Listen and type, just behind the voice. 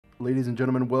Ladies and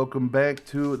gentlemen, welcome back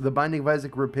to The Binding of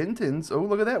Isaac Repentance. Oh,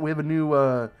 look at that. We have a new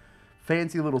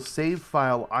fancy little save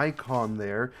file icon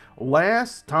there.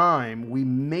 Last time, we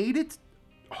made it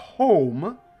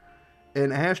home.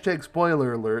 And hashtag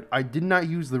spoiler alert, I did not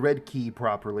use the red key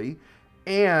properly.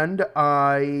 And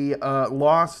I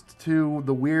lost to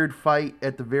the weird fight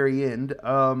at the very end.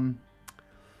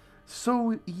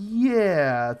 So,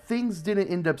 yeah, things didn't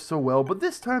end up so well. But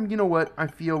this time, you know what? I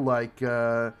feel like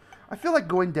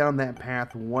going down that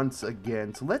path once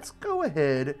again. So let's go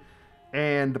ahead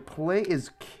and play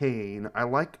as Cain. I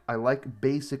like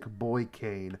basic boy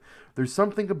Cain. There's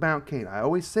something about Cain. I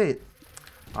always say it.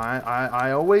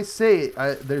 I always say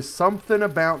it. There's something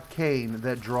about Cain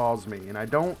that draws me, and I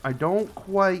don't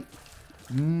quite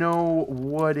know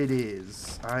what it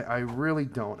is. I really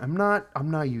don't. I'm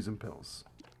not using pills.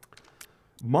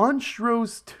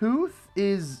 Monstro's Tooth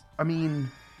is, I mean,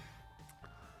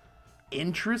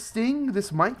 interesting.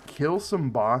 This might kill some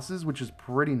bosses, which is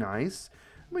pretty nice.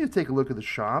 I'm going to take a look at the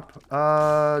shop.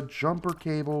 Jumper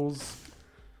cables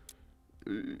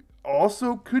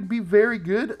also could be very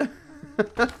good.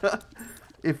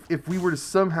 if we were to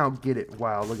somehow get it.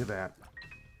 Wow, look at that.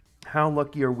 How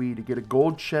lucky are we to get a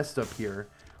gold chest up here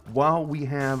while we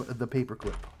have the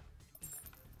paperclip?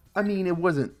 I mean, it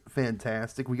wasn't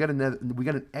fantastic. We got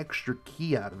an extra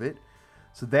key out of it.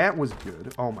 So that was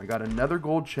good. Oh my god, another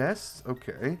gold chest?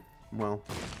 Okay. Well,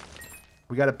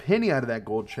 we got a penny out of that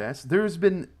gold chest. There's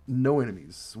been no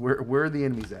enemies. Where are the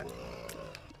enemies at?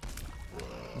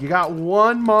 You got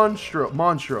one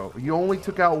Monstro. You only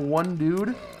took out one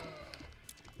dude?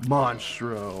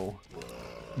 Monstro.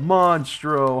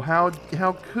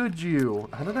 How could you?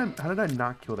 How did I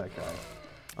not kill that guy?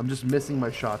 I'm just missing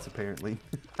my shots apparently.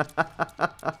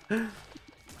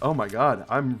 Oh my god,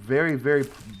 I'm very, very,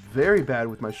 very bad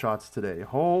with my shots today.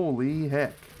 Holy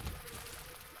heck.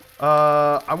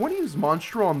 I want to use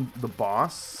Monstro on the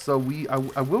boss, so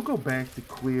I will go back to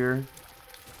clear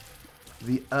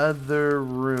the other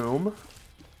room.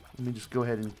 Let me just go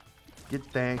ahead and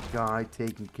get that guy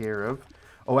taken care of.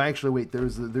 Oh, actually, wait,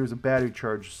 there's a battery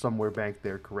charge somewhere back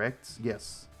there, correct?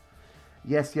 Yes.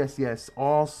 Yes.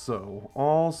 Also,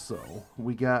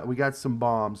 we got some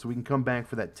bombs, so we can come back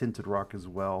for that tinted rock as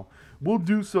well. We'll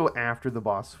do so after the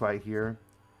boss fight here,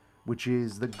 which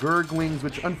is the Gurglings,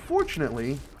 which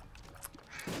unfortunately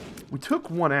we took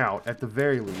one out at the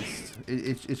very least.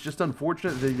 It's just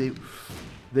unfortunate that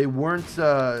they weren't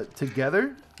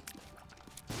together.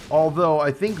 Although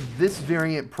I think this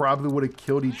variant probably would have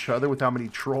killed each other with how many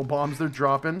troll bombs they're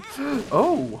dropping.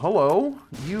 Oh, hello.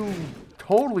 You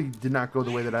totally did not go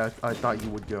the way that I thought you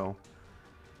would go.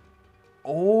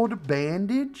 Old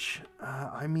bandage?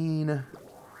 I mean,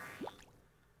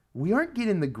 we aren't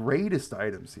getting the greatest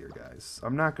items here, guys.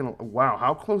 I'm not gonna. Wow,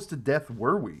 how close to death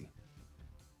were we?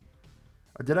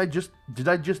 Did I just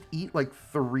eat like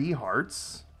 3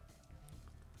 hearts?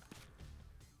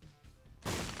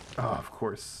 Oh, of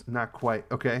course, not quite.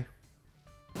 Okay.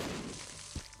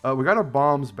 We got our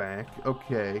bombs back.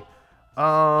 Okay.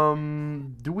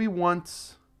 Do we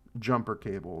want jumper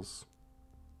cables?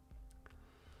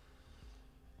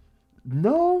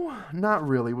 No, not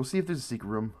really. We'll see if there's a secret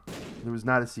room. There was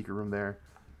not a secret room there.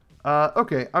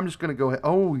 Okay, I'm just gonna go ahead.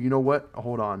 Oh, you know what?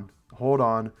 Hold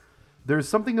on. There's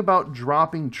something about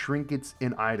dropping trinkets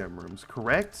in item rooms,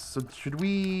 correct? So should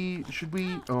we,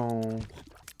 oh.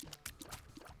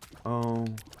 Well,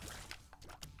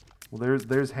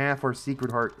 there's half our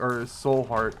secret heart, or soul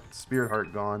heart, spirit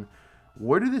heart gone.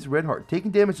 Where did this red heart?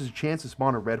 Taking damage is a chance to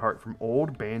spawn a red heart from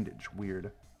old bandage.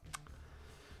 Weird.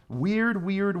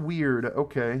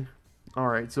 Okay.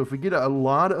 Alright, so if we get a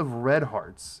lot of red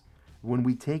hearts, when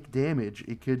we take damage,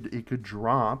 it could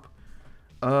drop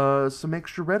some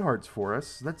extra red hearts for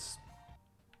us. That's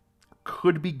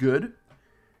could be good.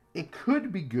 It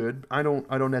could be good. I don't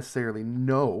necessarily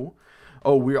know.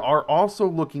 Oh, we are also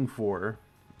looking for...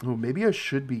 Oh, maybe I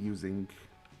should be using...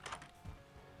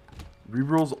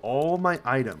 Rerolls all my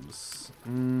items.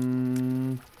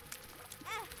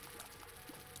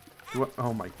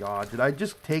 Oh my god. Did I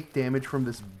just take damage from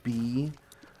this bee?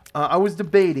 I was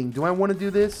debating. Do I want to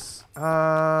do this?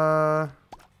 I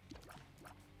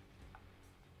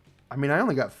mean, I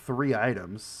only got 3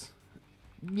 items.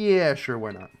 Yeah, sure,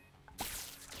 why not?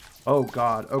 Oh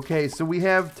god. Okay, so we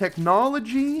have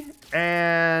technology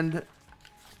and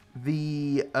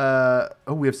the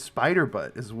oh, we have spider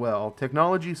butt as well.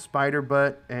 Technology, spider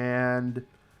butt, and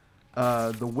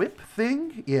the whip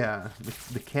thing. Yeah,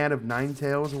 the cat of 9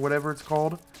 tails or whatever it's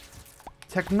called.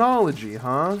 Technology,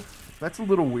 huh? That's a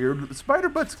little weird. Spider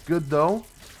butt's good though.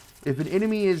 If an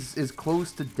enemy is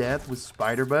close to death with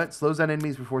spider butt, slows down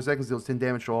enemies for 4 seconds, deals 10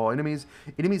 damage to all enemies.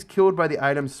 Enemies killed by the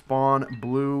item spawn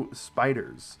blue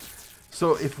spiders.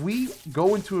 So if we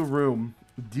go into a room,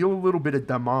 deal a little bit of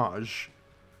damage,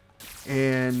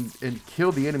 and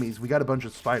kill the enemies, we got a bunch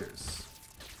of spiders.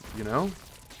 You know?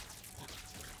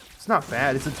 It's not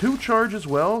bad. It's a 2 charge as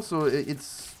well, so it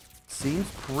seems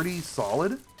pretty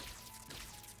solid.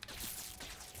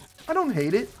 I don't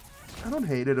hate it. I don't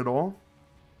hate it at all.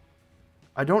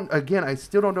 Again, I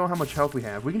still don't know how much health we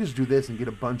have. We can just do this and get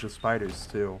a bunch of spiders,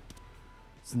 too.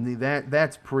 So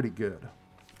that's pretty good.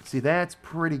 See, that's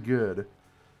pretty good.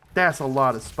 That's a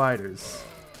lot of spiders.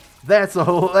 That's a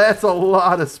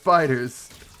lot of spiders.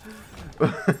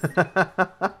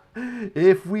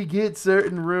 If we get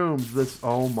certain rooms,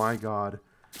 oh my god.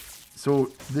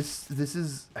 So this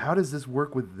is, how does this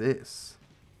work with this?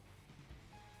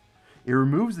 It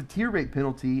removes the tier rate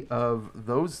penalty of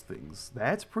those things.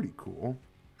 That's pretty cool.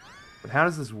 But how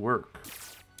does this work?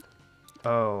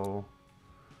 Oh.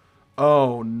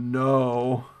 Oh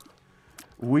no.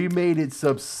 We made it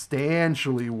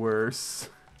substantially worse.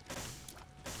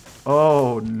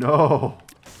 Oh no.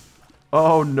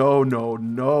 Oh no, no,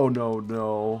 no, no,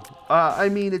 no. I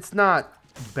mean, it's not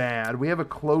bad. We have a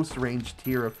close range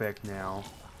tier effect now,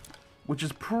 which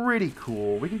is pretty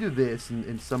cool. We can do this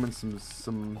and summon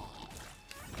some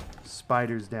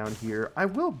spiders down here. I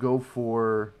will go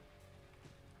for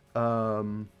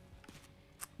the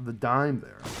dime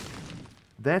there.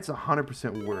 That's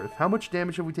 100% worth. How much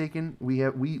damage have we taken? We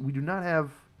do not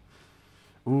have.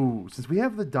 Ooh, since we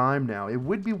have the dime now, it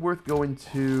would be worth going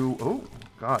to. Oh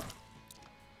god,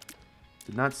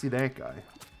 did not see that guy.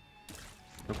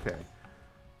 Okay,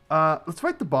 let's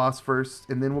fight the boss first,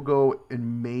 and then we'll go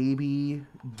and maybe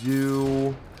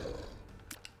do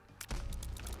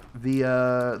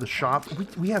the shop.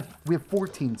 We have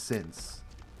 14 cents.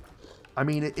 I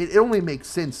mean, it only makes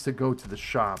sense to go to the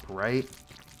shop, right?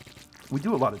 We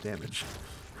do a lot of damage.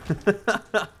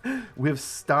 We have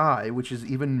Sty, which is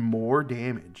even more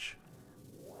damage.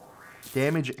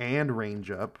 Damage and range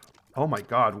up. Oh my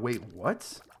god, wait,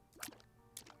 what?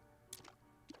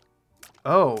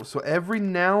 Oh, so every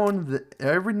now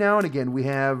and again we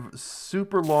have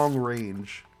super long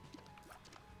range.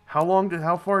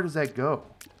 How far does that go?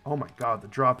 Oh my god, the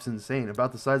drop's insane.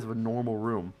 About the size of a normal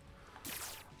room.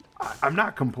 I'm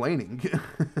not complaining.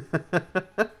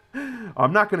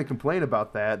 I'm not going to complain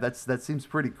about that. That seems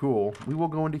pretty cool. We will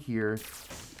go into here.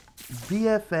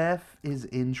 BFF is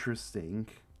interesting.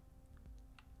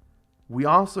 We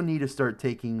also need to start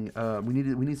taking. We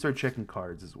need to start checking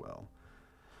cards as well.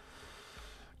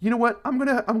 You know what? I'm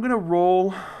gonna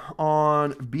roll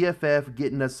on BFF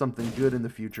getting us something good in the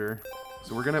future.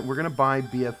 So we're gonna buy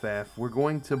BFF. We're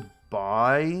going to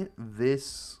buy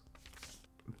this.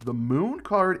 The moon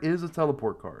card is a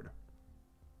teleport card.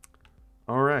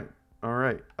 All right. All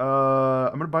right. I'm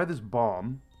going to buy this bomb.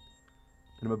 And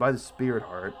I'm going to buy the spirit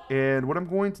heart. And what I'm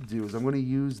going to do is I'm going to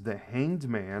use the hanged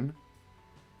man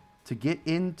to get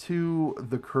into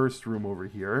the cursed room over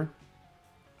here.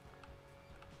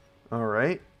 All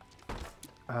right.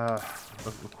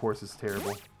 Of course, it's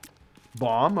terrible.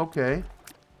 Bomb. Okay.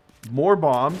 More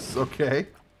bombs. Okay.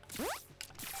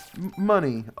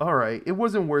 Money. All right. It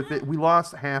wasn't worth it. We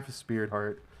lost half a spirit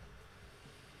heart.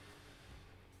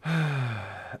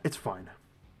 It's fine.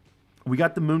 We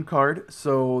got the moon card,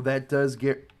 so that does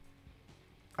get.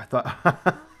 I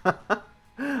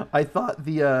thought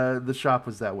the shop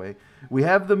was that way. We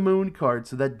have the moon card,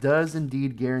 so that does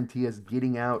indeed guarantee us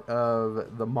getting out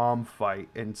of the mom fight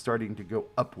and starting to go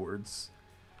upwards.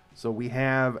 So we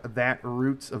have that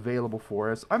route available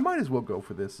for us. I might as well go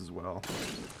for this as well.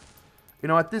 You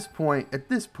know, at this point,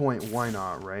 why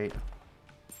not, right?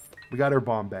 We got our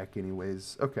bomb back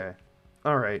anyways. Okay.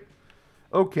 All right.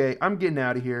 Okay, I'm getting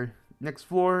out of here. Next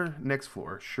floor,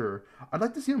 sure. I'd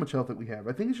like to see how much health that we have.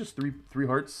 I think it's just three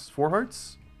hearts, 4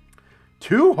 hearts?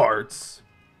 2 hearts?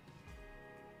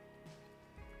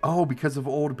 Oh, because of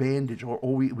old bandage. Oh,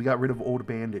 we got rid of old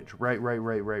bandage. Right.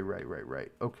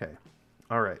 Okay.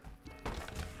 All right.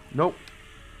 Nope.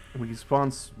 We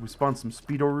spawn some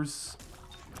speeders.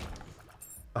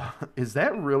 Is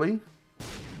that really?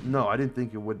 No, I didn't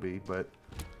think it would be, but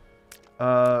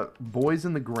boys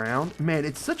in the ground. Man,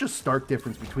 it's such a stark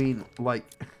difference between like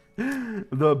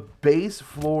the base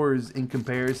floors in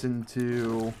comparison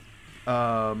to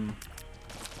the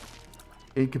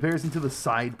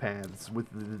side paths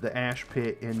with the ash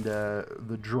pit and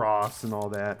the dross and all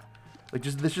that. Like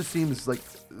this just seems like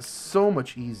so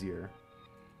much easier.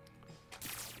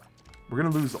 We're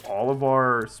gonna lose all of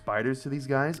our spiders to these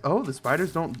guys. Oh, the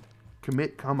spiders don't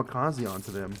commit kamikaze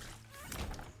onto them.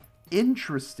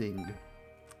 Interesting.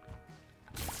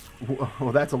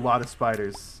 Whoa, that's a lot of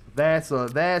spiders. That's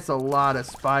a lot of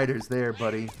spiders there,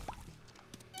 buddy.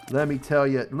 Let me tell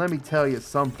you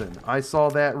something. I saw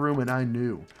that room and I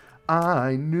knew.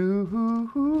 I knew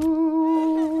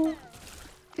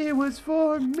it was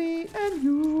for me and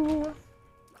you.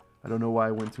 I don't know why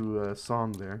I went to a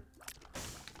song there.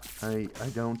 I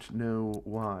don't know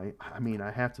why. I mean,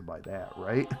 I have to buy that,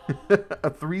 right? A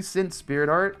 3-cent spirit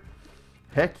art?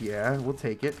 Heck yeah, we'll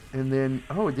take it. And then,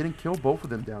 oh, it didn't kill both of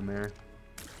them down there.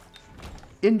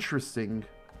 Interesting.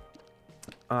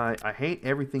 I hate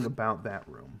everything about that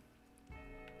room.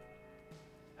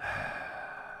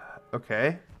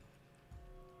 Okay.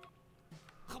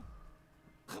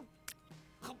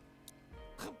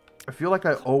 I feel like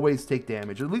I always take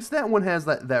damage. At least that one has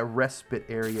that respite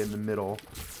area in the middle,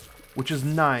 which is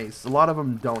nice. A lot of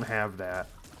them don't have that.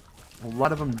 A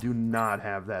lot of them do not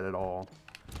have that at all.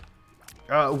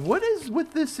 What is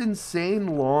with this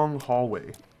insane long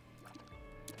hallway?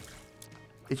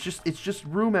 It's just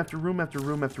room after room after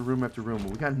room after room after room.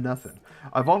 We got nothing.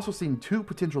 I've also seen 2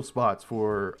 potential spots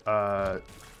for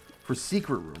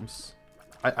secret rooms.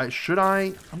 I'm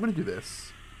gonna do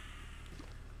this.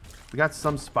 We got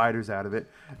some spiders out of it.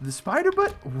 The spider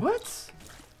butt? What?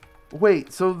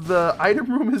 Wait, so the item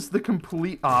room is the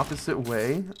complete opposite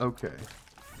way? Okay.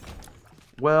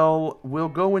 Well, we'll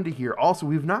go into here. Also,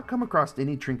 we've not come across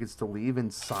any trinkets to leave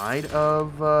inside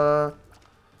of our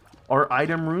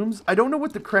item rooms. I don't know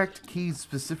what the cracked keys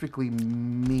specifically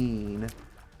mean,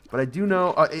 but I do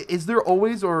know... is there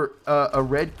always a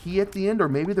red key at the end? Or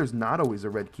maybe there's not always a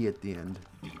red key at the end.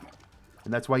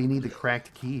 And that's why you need the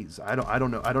cracked keys. I don't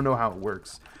know. I don't know how it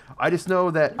works. I just know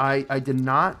that I did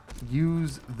not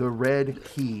use the red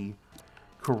key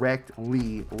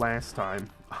correctly last time.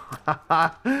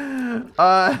 I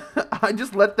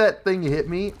just let that thing hit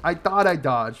me. I thought I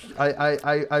dodged.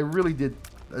 I really did.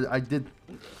 I did.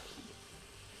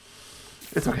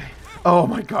 It's okay. Oh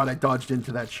my god, I dodged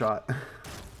into that shot.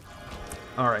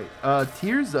 Alright.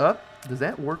 Tears up. Does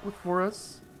that work for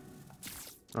us?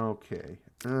 Okay.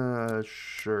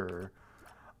 Sure.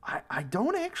 I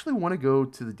don't actually want to go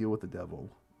to the deal with the devil.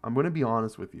 I'm going to be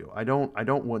honest with you. I don't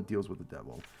want deals with the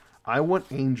devil. I want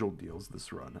angel deals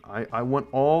this run. I want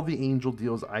all the angel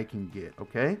deals I can get,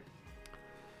 okay?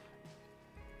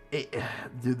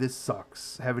 Dude, this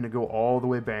sucks. Having to go all the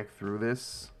way back through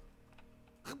this.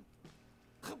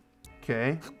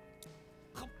 Okay.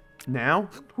 Now?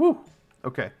 Whew.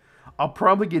 Okay. I'll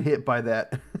probably get hit by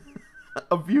that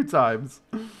a few times.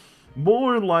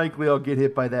 More than likely, I'll get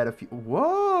hit by that a few...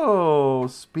 Whoa!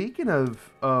 Speaking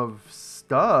of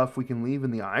stuff we can leave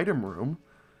in the item room...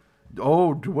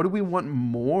 Oh, what do we want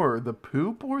more? The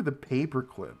poop or the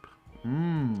paperclip?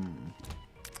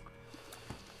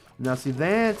 Now, see,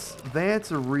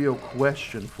 that's a real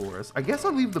question for us. I guess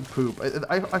I'll leave the poop.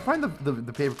 I find the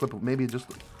paperclip maybe just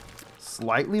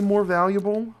slightly more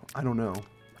valuable. I don't know.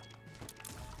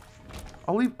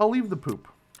 I'll leave the poop.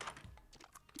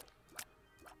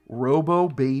 Robo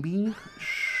baby?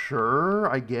 Sure,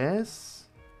 I guess.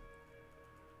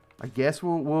 I guess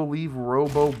we'll leave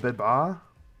Robo Beba.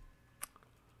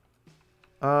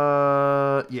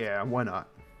 Yeah, why not?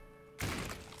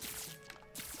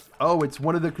 Oh, it's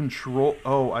one of the control...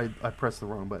 Oh, I pressed the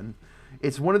wrong button.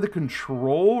 It's one of the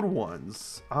controlled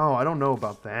ones. Oh, I don't know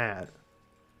about that.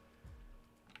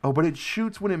 Oh, but it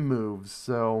shoots when it moves,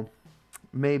 so...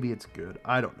 Maybe it's good.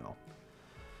 I don't know.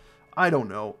 I don't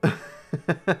know.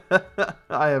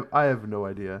 I have no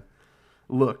idea.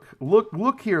 Look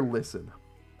here, listen.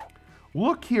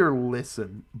 Look here,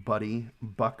 listen, buddy,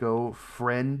 bucko,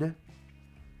 friend,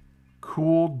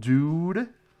 cool dude.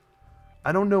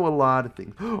 I don't know a lot of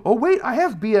things. Oh, wait, I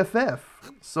have BFF.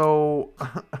 So,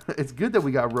 it's good that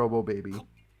we got Robo Baby.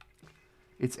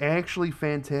 It's actually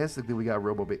fantastic that we got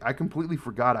Robo Baby. I completely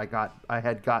forgot I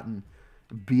had gotten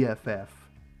BFF.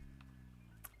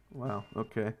 Wow,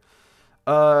 okay.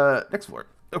 Next floor.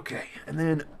 Okay, and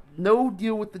then no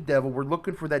deal with the devil. We're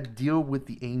looking for that deal with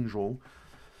the angel.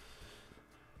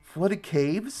 Flooded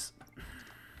caves.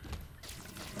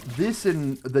 This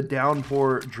and the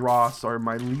downpour dross are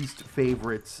my least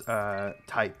favorite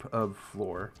type of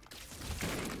floor.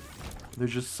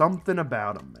 There's just something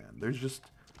about them, man. There's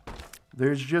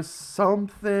just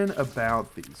something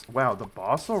about these. Wow, the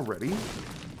boss already?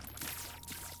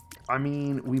 I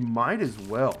mean, we might as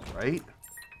well, right?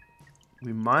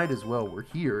 We might as well. We're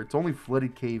here. It's only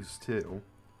flooded caves, too.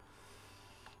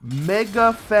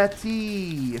 Mega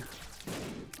Fatty!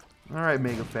 Alright,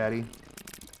 Mega Fatty.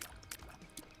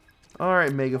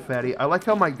 Alright, Mega Fatty. I like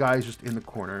how my guy's just in the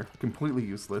corner. Completely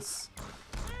useless.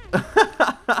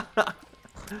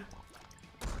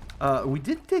 We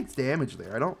did take damage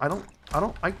there. I don't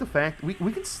like the fact we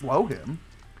can slow him.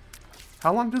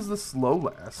 How long does the slow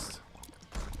last?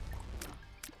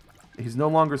 He's no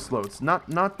longer slow. It's not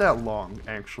that long,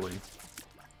 actually.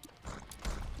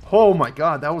 Oh my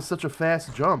god, that was such a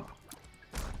fast jump.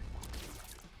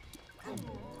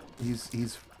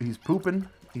 He's pooping.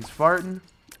 He's farting.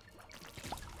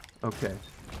 Okay.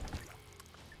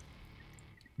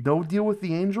 No deal with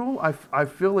the angel? I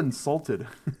feel insulted.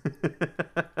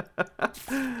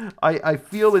 I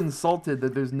feel insulted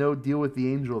that there's no deal with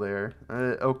the angel there.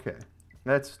 Okay.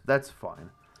 That's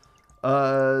fine.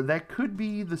 That could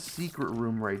be the secret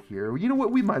room right here. You know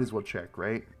what? We might as well check,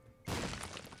 right?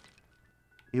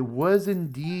 It was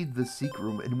indeed the secret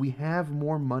room, and we have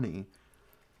more money.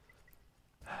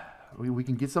 We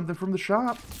can get something from the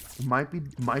shop. It might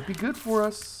be good for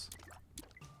us.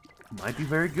 Might be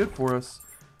very good for us.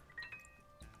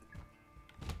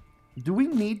 Do we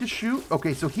need to shoot?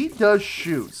 Okay, so he does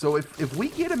shoot. So if we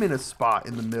get him in a spot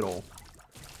in the middle,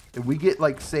 if we get,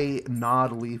 like, say,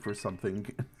 Nod Leaf or something,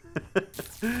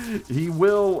 he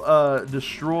will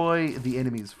destroy the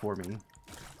enemies for me.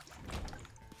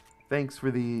 Thanks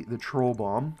for the troll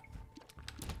bomb.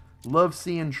 Love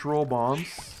seeing troll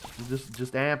bombs.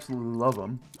 Just absolutely love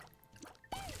them.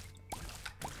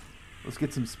 Let's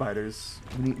get some spiders.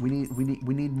 We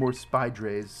need more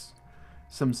spidres.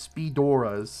 Some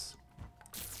speedoras.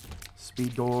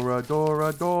 Speedora,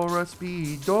 Dora, Dora,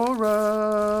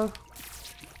 Speedora.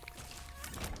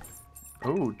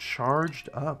 Oh, charged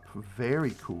up.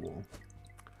 Very cool.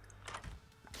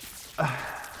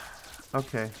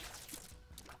 Okay.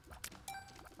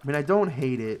 I mean, I don't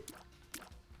hate it.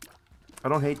 I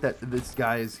don't hate that this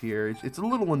guy is here. It's a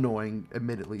little annoying,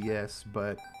 admittedly, yes,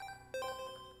 but...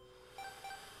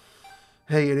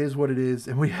 Hey, it is what it is,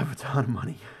 and we have a ton of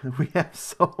money. We have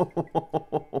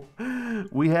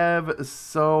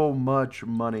so much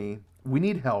money. We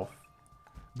need health.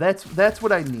 That's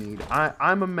what I need.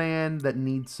 I'm a man that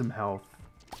needs some health.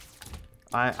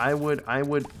 I would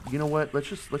you know what? Let's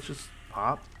just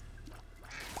pop.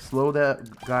 Slow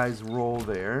that guy's roll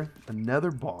there. Another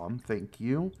bomb, thank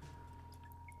you.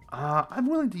 I'm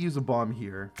willing to use a bomb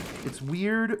here. It's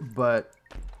weird, but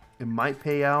it might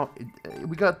pay out.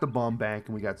 We got the bomb back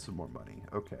and we got some more money.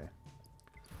 Okay.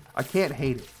 I can't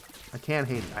hate it. I can't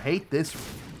hate it. I hate this room.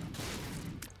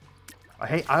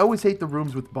 I always hate the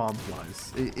rooms with bomb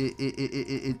flies.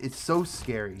 It's so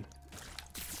scary.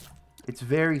 It's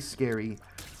very scary.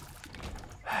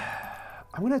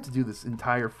 I'm gonna have to do this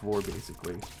entire floor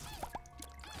basically.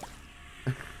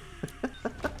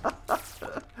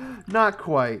 Not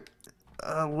quite.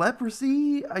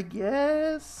 Leprosy, I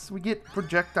guess. We get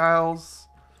projectiles.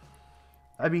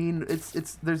 I mean,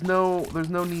 there's no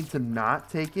need to not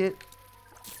take it.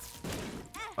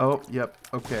 Oh, yep.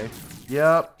 Okay.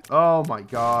 Yep. Oh my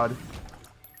god.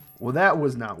 Well, that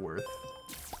was not worth.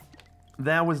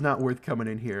 That was not worth coming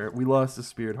in here. We lost the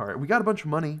spirit heart. We got a bunch of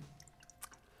money.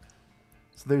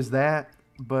 So there's that,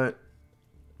 but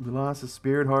we lost the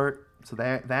spirit heart. So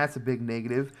that's a big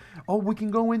negative. Oh, we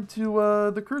can go into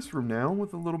the curse room now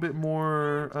with a little bit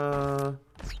more...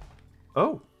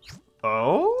 Oh.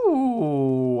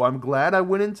 Oh, I'm glad I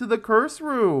went into the curse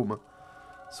room.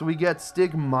 So we get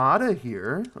Stigmata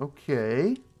here.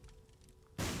 Okay.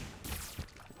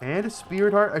 And a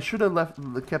spirit heart. I should have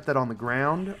kept that on the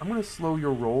ground. I'm going to slow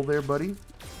your roll there, buddy.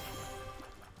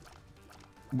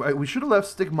 We should have left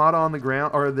Stigmata on the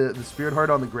ground, or the spirit heart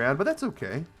on the ground, but that's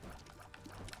okay.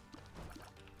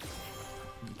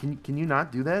 Can you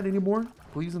not do that anymore?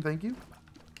 Please and thank you.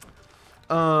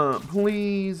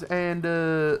 Please and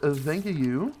thank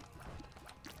you.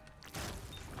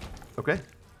 Okay,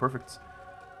 perfect.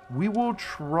 We will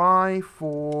try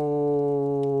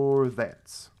for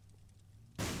that.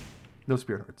 No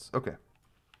spirit hearts. Okay.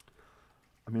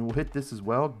 I mean, we'll hit this as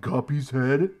well. Guppy's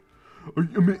head.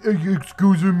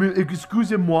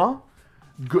 Excusez-moi.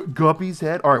 Guppy's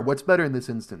head. All right, what's better in this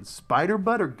instance? Spider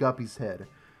butt or Guppy's head?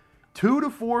 2 to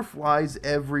 4 flies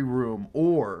every room,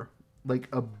 or like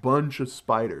a bunch of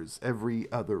spiders every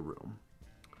other room.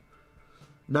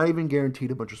 Not even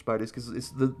guaranteed a bunch of spiders,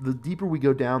 because the deeper we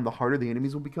go down, the harder the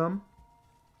enemies will become.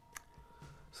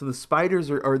 So the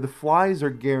spiders or the flies are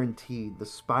guaranteed. The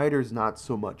spiders not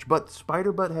so much. But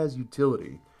spider butt has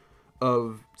utility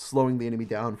of slowing the enemy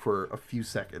down for a few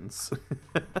seconds.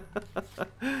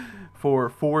 For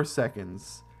 4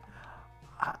 seconds.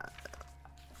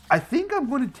 I think I'm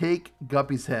going to take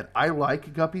Guppy's head. I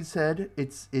like Guppy's head.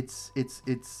 It's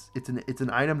an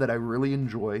item that I really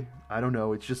enjoy. I don't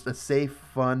know. It's just a safe,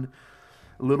 fun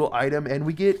little item, and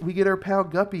we get our pal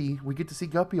Guppy. We get to see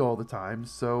Guppy all the time.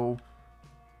 So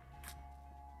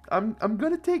I'm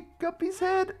gonna take Guppy's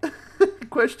head.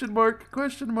 Question mark,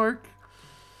 question mark.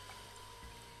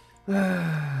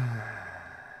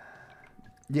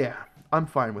 Yeah, I'm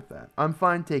fine with that. I'm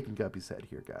fine taking Guppy's head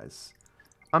here, guys.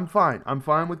 I'm fine. I'm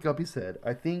fine with Guppy's head.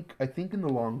 I think in the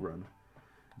long run,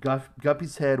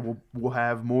 Guppy's head will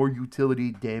have more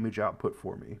utility damage output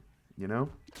for me. You know?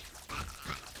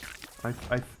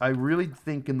 I really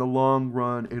think in the long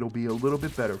run it'll be a little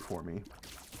bit better for me.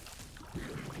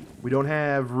 We don't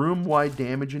have room-wide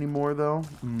damage anymore though.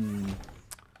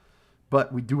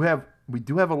 But we do have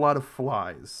a lot of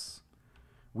flies.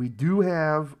 We do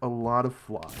have a lot of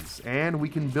flies, and we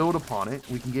can build upon it.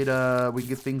 We can get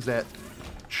things that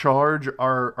charge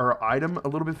our item a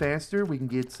little bit faster. We can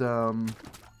get things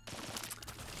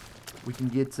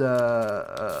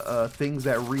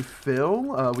that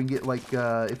refill. We can get like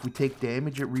if we take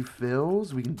damage, it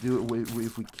refills. We can do it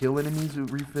if we kill enemies, it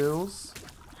refills.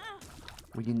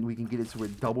 We can get it to where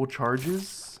it double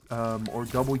charges or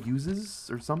double uses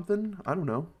or something. I don't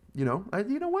know. You know.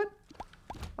 You know what?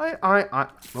 Oh,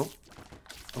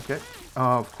 okay.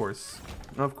 Oh, of course,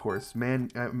 man.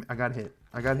 I got hit.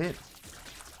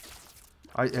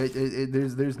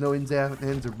 There's no ins,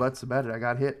 ands, or buts about it. I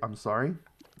got hit. I'm sorry.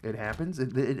 It happens.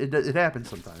 It happens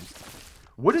sometimes.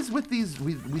 What is with these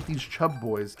chub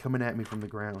boys coming at me from the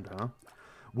ground, huh?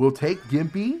 We'll take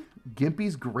Gimpy.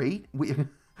 Gimpy's great.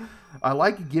 I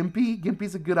like Gimpy.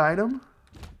 Gimpy's a good item.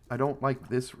 I don't like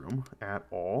this room at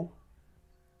all.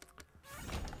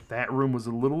 That room was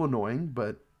a little annoying,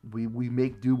 but we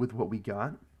make do with what we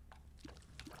got.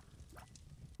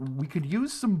 We could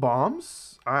use some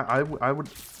bombs. I would...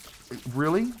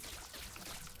 Really?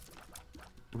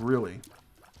 Really?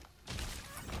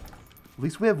 At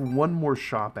least we have one more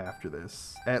shop after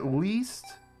this. At least...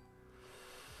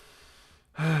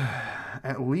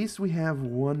 At least we have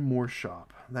one more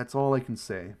shop. That's all I can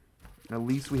say. At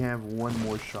least we have one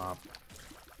more shop.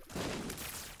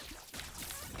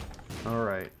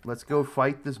 Alright, let's go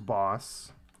fight this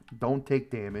boss. Don't take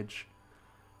damage.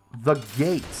 The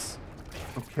gates.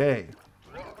 Okay.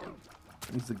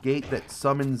 It's the gate that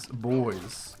summons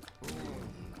boys.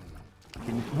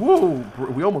 Whoa!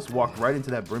 We almost walked right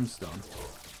into that brimstone.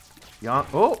 Yeah.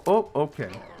 Oh, okay.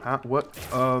 What?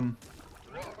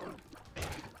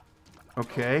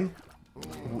 Okay.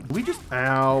 We just...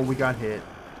 Ow, we got hit.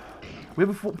 We have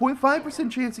a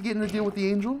 0.5% chance of getting a deal with the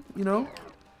angel, you know?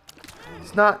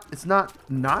 It's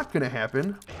not gonna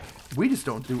happen. We just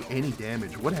don't do any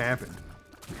damage. What happened?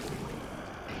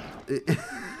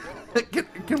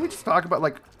 Can we just talk about,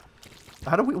 like,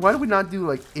 why do we not do,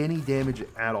 like, any damage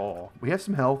at all? We have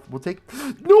some health. We'll take...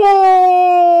 No!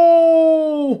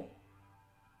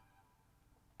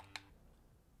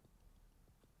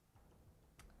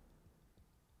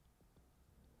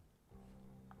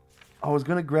 I was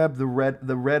gonna grab the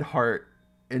red heart,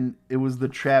 and it was the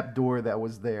trap door that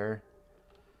was there.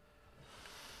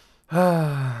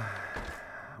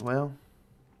 Well,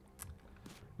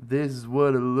 this is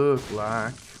what it looked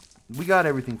like. We got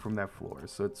everything from that floor,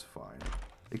 so it's fine.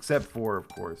 Except for, of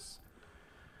course,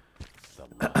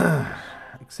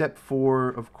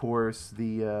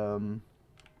 the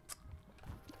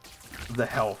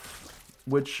health.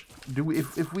 Which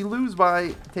if we lose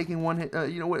by taking one hit,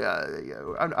 you know what?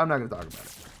 I'm not gonna talk about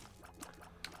it.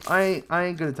 I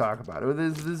ain't gonna talk about it.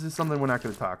 This is something we're not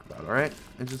gonna talk about. All right?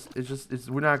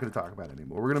 We're not gonna talk about it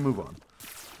anymore. We're gonna move on.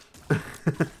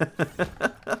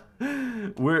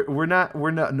 we're not.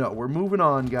 No, we're moving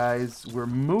on, guys. We're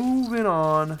moving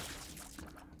on.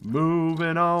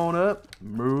 Moving on up.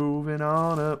 Moving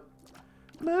on up.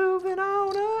 Moving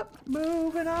on up.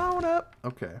 Moving on up.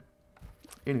 Okay.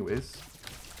 Anyways.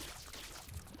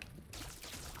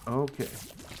 Okay.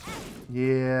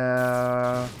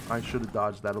 Yeah, I should have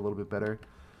dodged that a little bit better.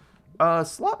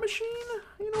 Slot machine?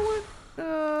 You know what?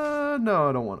 No,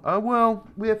 I don't want... well,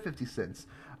 we have 50 cents.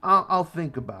 I'll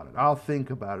think about it. I'll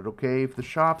think about it, okay? If the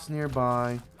shop's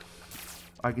nearby,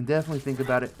 I can definitely think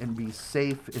about it and be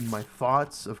safe in my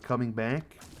thoughts of coming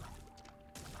back.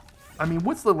 I mean,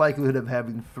 what's the likelihood of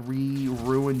having 3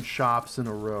 ruined shops in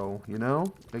a row, you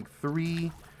know? Like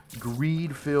 3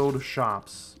 greed-filled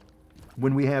shops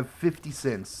when we have 50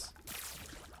 cents.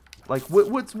 Like,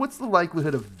 what's the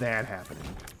likelihood of that happening?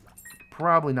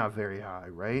 Probably not very high,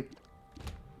 right?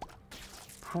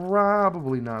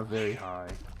 Probably not very high.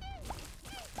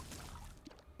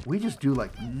 We just do,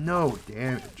 like, no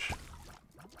damage.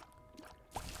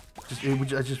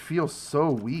 I just feel so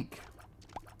weak.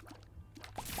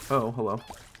 Oh, hello.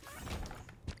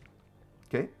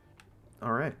 Okay.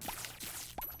 Alright.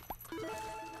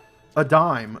 A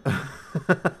dime.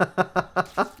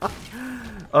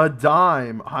 A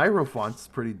dime. Hierophant's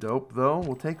pretty dope, though.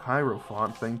 We'll take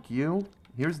Hierophant, thank you.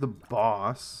 Here's the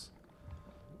boss.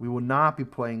 We will not be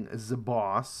playing the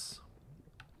boss.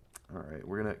 All right,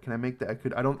 we're gonna. Can I make that? I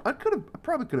could. I don't. I could have. I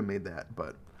probably could have made that,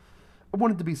 but I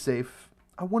wanted to be safe.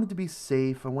 I wanted to be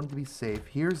safe. I wanted to be safe.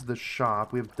 Here's the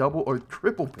shop. We have double or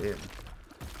triple pin.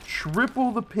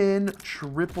 Triple the pin,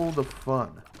 triple the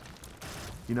fun.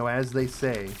 You know, as they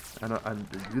say.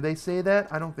 Do they say that?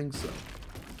 I don't think so.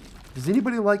 Does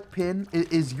anybody like Pin?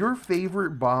 Is your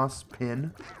favorite boss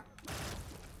Pin?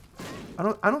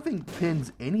 I don't think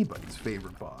Pin's anybody's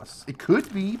favorite boss. It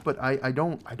could be, but I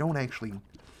don't actually.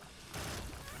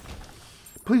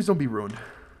 Please don't be ruined.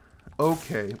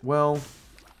 Okay, well,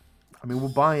 I mean, we'll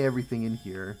buy everything in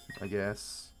here, I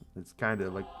guess. It's kind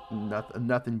of like a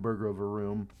nothing burger of a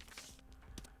room.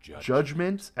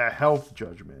 Judgment? A health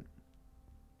judgment.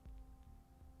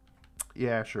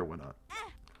 Yeah, sure, why not?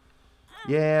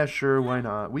 Yeah, sure, why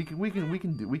not? We can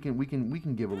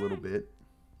give a little bit.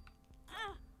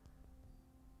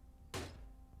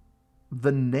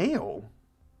 The nail.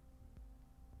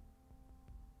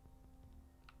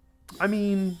 I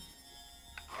mean,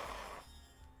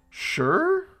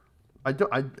 sure.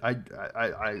 The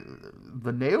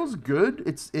nail's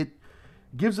good. It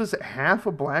gives us half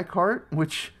a black heart,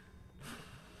 which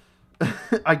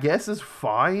I guess is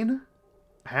fine.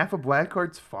 Half a black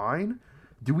heart's fine.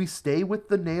 Do we stay with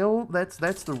the nail? That's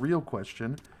the real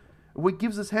question. What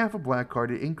gives us half a black heart?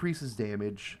 It increases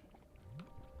damage.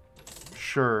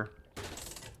 Sure.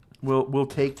 We'll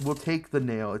take the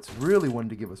nail. It's really one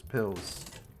to give us pills.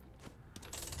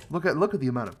 Look at the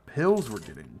amount of pills we're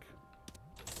getting.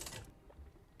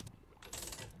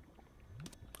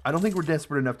 I don't think we're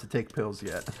desperate enough to take pills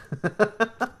yet.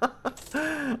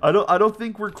 I don't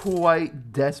think we're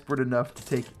quite desperate enough to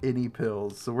take any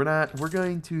pills. So we're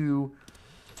going to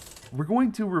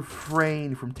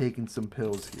refrain from taking some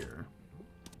pills here.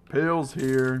 Pills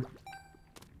here.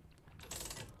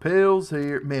 Pills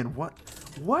here. Man,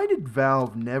 why did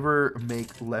Valve never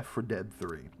make Left 4 Dead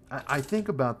 3? I think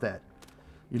about that.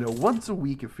 You know, once a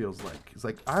week it feels like. It's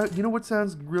like, you know what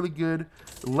sounds really good?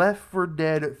 Left 4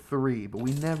 Dead 3, but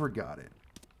we never got it.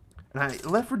 And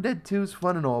Left 4 Dead 2 is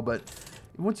fun and all, but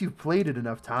once you've played it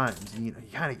enough times, you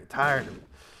kind of get tired of it.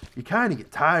 You kind of get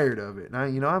tired of it.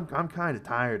 And I'm kind of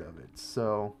tired of it.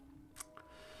 So,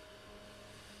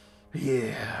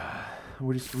 yeah.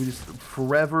 We just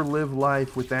forever live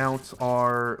life without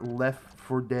our Left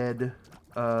 4 Dead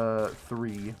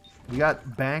 3. We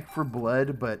got Back 4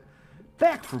 Blood, but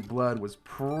Back 4 Blood was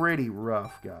pretty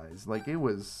rough, guys. Like, it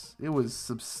was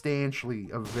substantially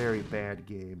a very bad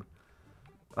game.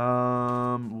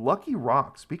 Lucky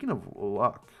Rock. Speaking of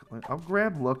luck, I'll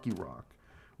grab Lucky Rock.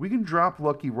 We can drop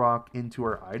Lucky Rock into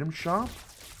our item shop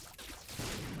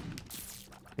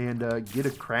and get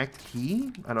a cracked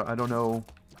key. I don't know.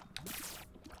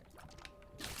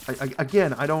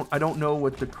 Again, I don't know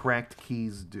what the cracked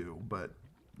keys do, but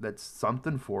that's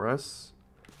something for us.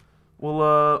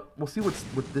 We'll see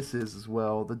what this is as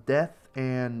well. The Death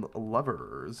and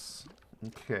Lovers.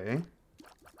 Okay.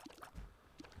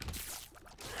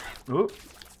 Oh.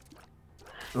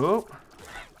 Oh.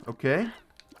 Okay.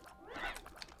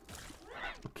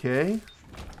 Okay.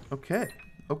 Okay.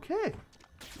 Okay.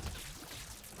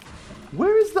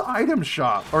 Where is the item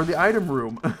shop? Or the item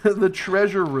room? The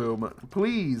treasure room.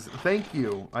 Please. Thank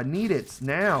you. I need it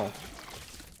now.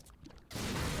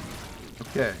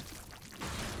 Okay.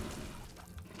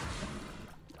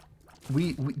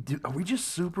 Are we just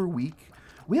super weak?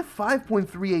 We have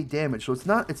 5.38 damage, so it's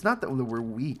not that we're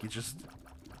weak. It's just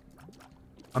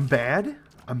I'm bad.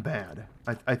 I'm bad.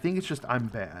 I think it's just I'm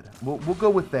bad. We'll go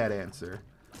with that answer.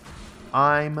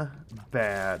 I'm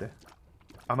bad.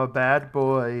 I'm a bad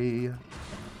boy.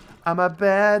 I'm a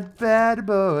bad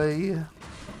boy.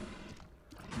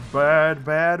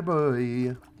 Bad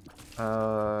boy.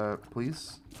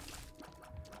 Please.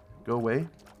 Go away.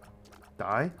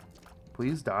 Die.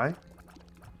 Please die.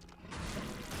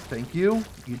 Thank you.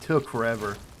 You took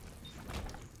forever.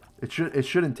 It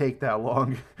shouldn't take that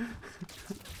long.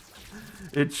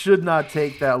 It should not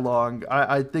take that long.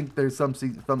 I think there's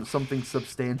something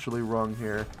substantially wrong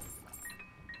here.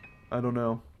 I don't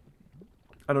know.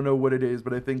 I don't know what it is,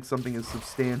 but I think something is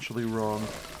substantially wrong.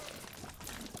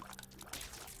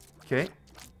 Okay.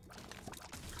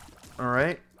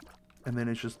 Alright. And then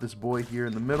it's just this boy here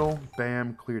in the middle.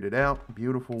 Bam, cleared it out.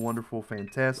 Beautiful, wonderful,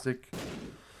 fantastic.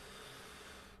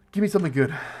 Give me something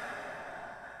good.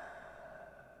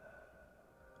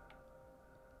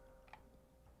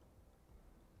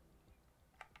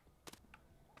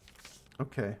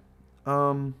 Okay.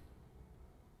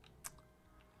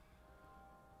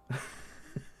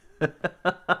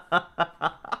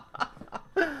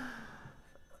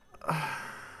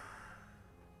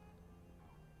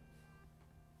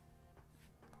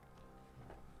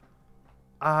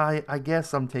 I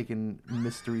guess I'm taking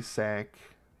Mystery Sack.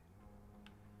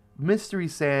 Mystery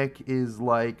Sack is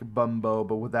like Bumbo,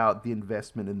 but without the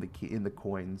investment in the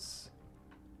coins.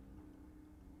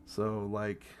 So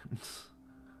like,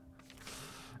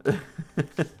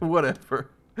 whatever.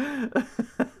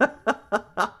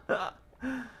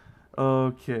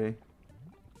 Okay.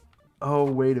 Oh,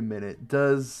 wait a minute.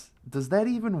 Does that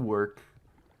even work?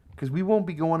 Because we won't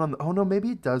be going on the... Oh, no, maybe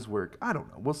it does work. I don't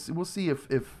know. We'll see if...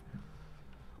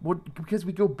 Well, because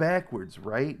we go backwards,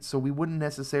 right? So we wouldn't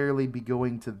necessarily be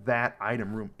going to that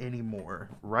item room anymore,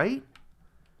 right?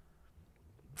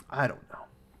 I don't know.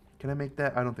 Can I make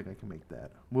that? I don't think I can make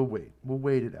that. We'll wait. We'll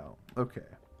wait it out. Okay.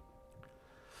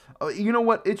 Oh, you know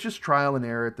what? It's just trial and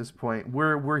error at this point.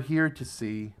 We're here to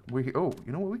see. Oh,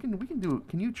 you know what? We can do.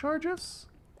 Can you charge us?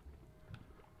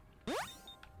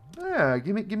 Yeah,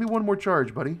 give me one more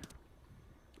charge, buddy.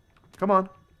 Come on.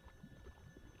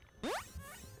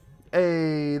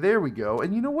 Hey, there we go.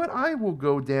 And you know what? I will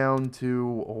go down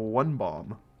to 1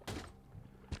 bomb.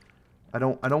 I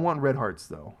don't want red hearts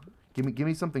though. Give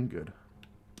me something good.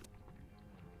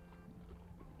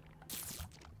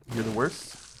 You're the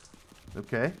worst.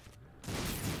 Okay.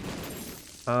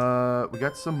 We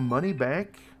got some money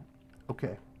back.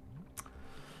 Okay.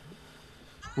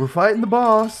 We're fighting the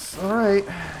boss. All right.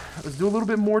 Let's do a little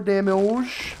bit more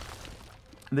damage.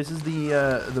 This is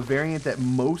the variant that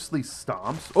mostly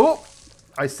stomps. Oh!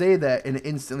 I say that, and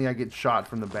instantly I get shot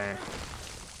from the back.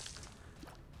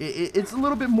 It's a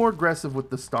little bit more aggressive with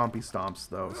the stompy stomps,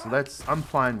 though, so I'm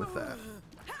fine with that.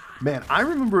 Man, I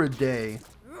remember a day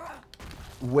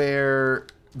where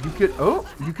you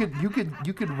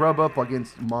could rub up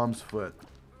against Mom's foot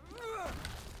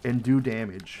and do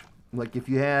damage. Like if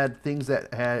you had things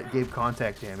that gave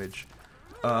contact damage,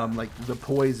 like the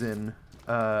poison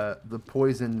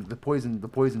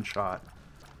shot,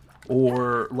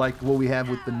 or like what we have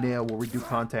with the nail where we do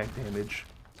contact damage,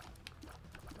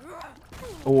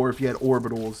 or if you had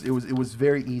orbitals, it was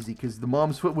very easy because the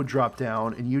Mom's foot would drop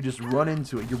down and you just run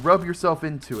into it, you rub yourself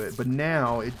into it, but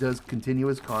now it does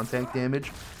continuous contact damage,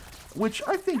 which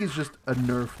I think is just a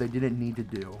nerf they didn't need to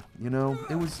do. You know,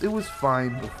 it was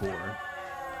fine before.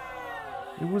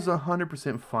 It was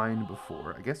 100% fine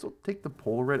before. I guess I'll take the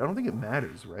Polaroid. I don't think it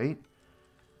matters, right?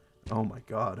 Oh my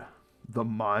god. The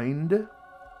mind?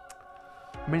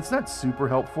 I mean, it's not super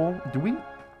helpful. Do we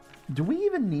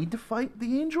even need to fight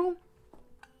the angel?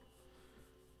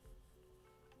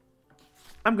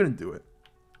 I'm gonna do it.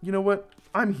 You know what?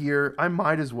 I'm here. I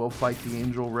might as well fight the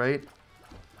angel, right?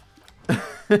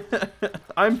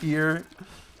 I'm here.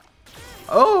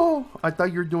 Oh! I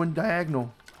thought you were doing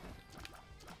diagonal.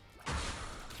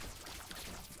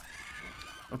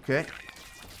 Okay.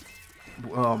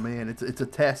 Oh man, it's a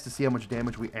test to see how much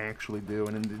damage we actually do,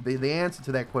 and the answer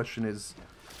to that question is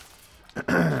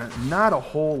not a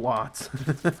whole lot.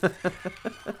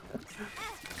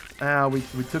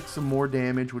 We took some more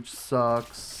damage, which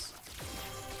sucks.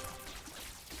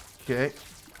 Okay.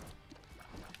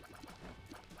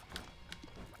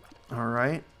 All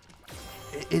right.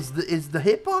 Is the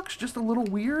hitbox just a little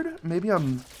weird? Maybe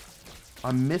I'm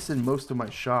missing most of my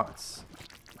shots.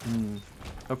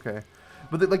 Okay,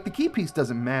 but the key piece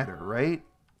doesn't matter, right?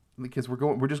 Because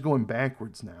we're just going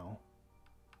backwards now.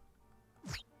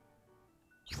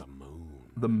 The moon.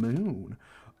 The moon.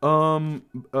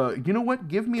 You know what?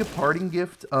 Give me a parting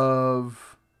gift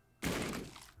of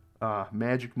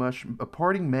magic mush. A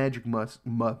parting magic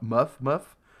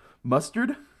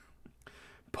mustard.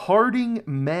 Parting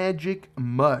magic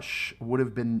mush would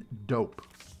have been dope.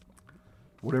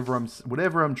 Whatever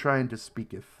I'm trying to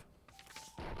speaketh.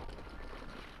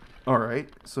 Alright,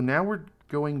 so now we're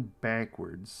going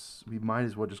backwards. We might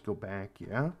as well just go back,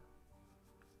 yeah?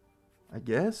 I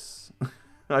guess?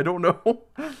 I don't know.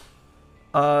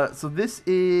 So this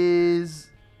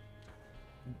is...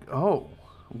 Oh,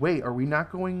 wait, are we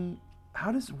not going...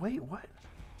 Wait, what?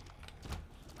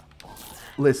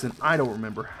 Listen, I don't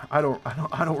remember. I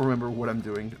don't remember what I'm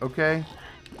doing, okay?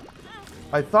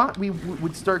 I thought we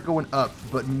would start going up,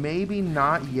 but maybe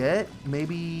not yet.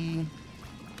 Maybe...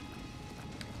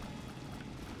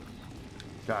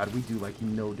 God, we do like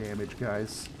no damage,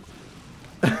 guys.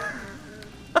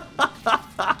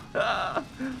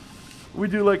 We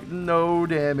do like no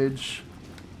damage.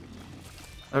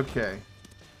 Okay.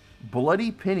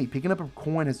 Bloody Penny. Picking up a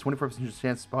coin has 24%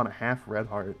 chance to spawn a half red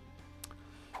heart.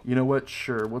 You know what?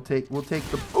 Sure. We'll take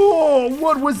the... Oh,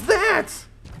 what was that?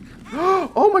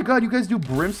 Oh my god, you guys do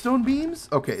brimstone beams?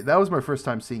 Okay, that was my first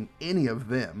time seeing any of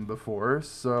them before,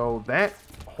 so that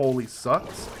wholly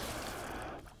sucks.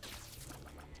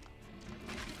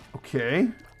 Okay.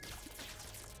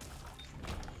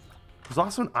 There's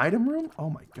also an item room? Oh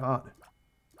my god.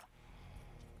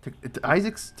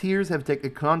 Isaac's tears have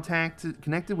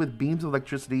connected with beams of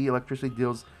electricity. Electricity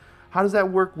deals. How does that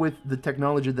work with the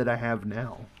technology that I have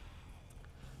now?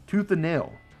 Tooth and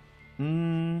nail.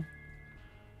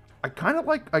 I kind of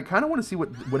want to see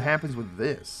what happens with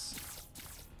this.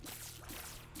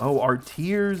 Oh, our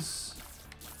tears.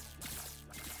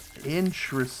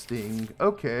 Interesting.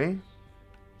 Okay.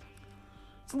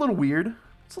 It's a little weird.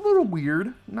 It's a little weird.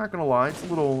 I'm not gonna lie. It's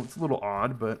a little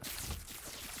odd, but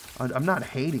I'm not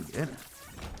hating it.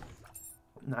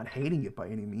 I'm not hating it by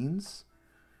any means.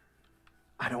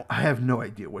 I have no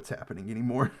idea what's happening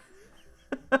anymore.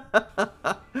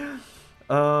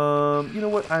 You know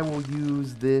what? I will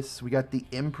use this. We got the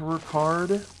Emperor card.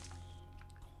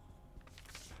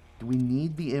 Do we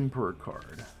need the Emperor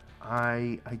card?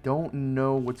 I don't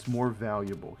know what's more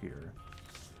valuable here.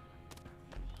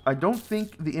 I don't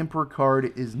think the Emperor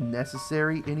card is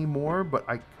necessary anymore, but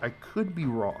I could be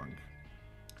wrong.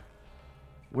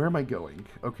 Where am I going?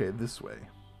 Okay, this way.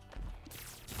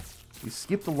 We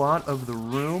skipped a lot of the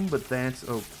room, but that's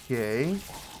okay.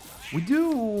 We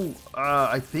do...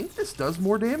 I think this does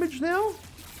more damage now?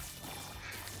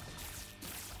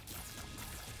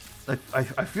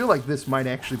 I feel like this might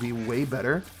actually be way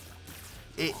better.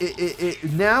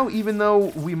 Now, even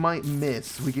though we might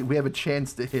miss, we have a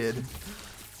chance to hit.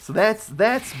 So that's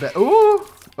better.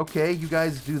 Oh! Okay, you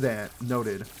guys do that.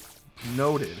 Noted.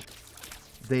 Noted.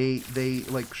 They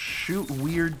like shoot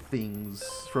weird things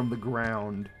from the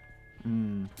ground.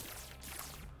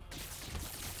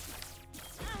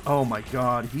 Oh my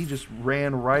god, he just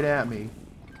ran right at me.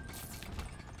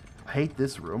 I hate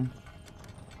this room.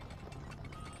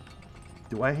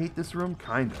 Do I hate this room?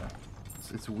 Kinda.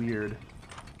 It's weird.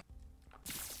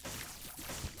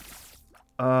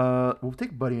 We'll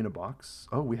take Buddy in a box.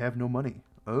 Oh, we have no money.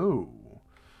 Oh.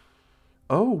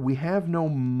 Oh, we have no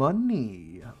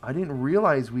money. I didn't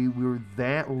realize we were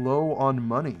that low on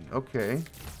money. Okay.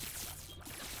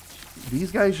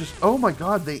 These guys just... Oh my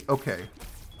god, they... Okay.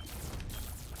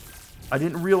 I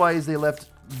didn't realize they left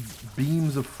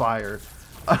beams of fire.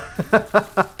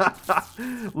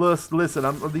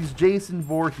 Listen, these Jason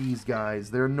Voorhees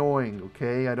guys, they're annoying,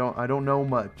 okay? I don't know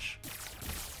much.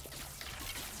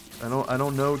 I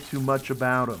don't know too much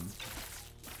about them.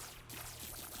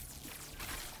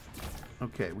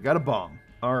 Okay, we got a bomb.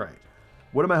 All right.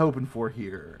 What am I hoping for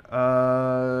here?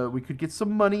 We could get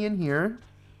some money in here.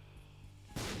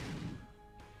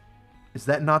 Is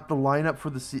that not the lineup for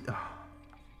the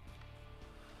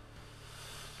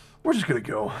We're just gonna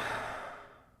go.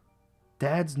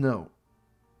 Dad's note.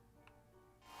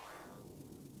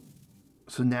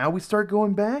 So now we start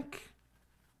going back?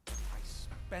 I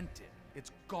spent it.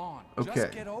 It's gone. Okay.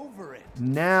 Just get over it.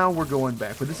 Now we're going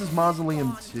back. But this is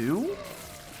Mausoleum 2?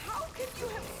 How could you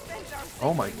have spent our...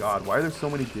 Oh my god, why are there so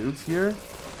many dudes here?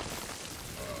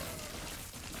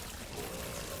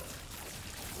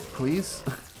 Please?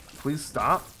 Please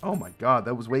stop. Oh my god,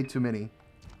 that was way too many.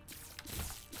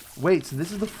 Wait, so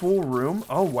this is the full room?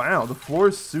 Oh wow, the floor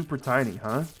is super tiny,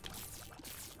 huh?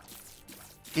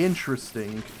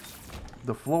 Interesting.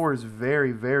 The floor is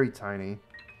very, very tiny.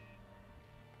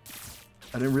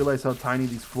 I didn't realize how tiny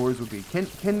these floors would be.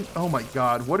 Oh my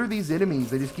god, what are these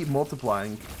enemies? They just keep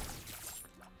multiplying.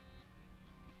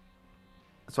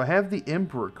 So I have the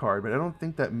Emperor card, but I don't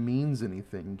think that means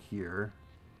anything here.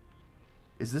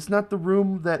 Is this not the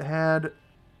room that had...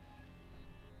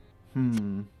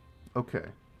 Okay.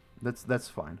 That's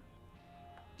fine.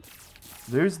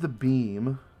 There's the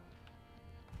beam.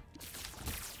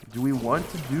 Do we want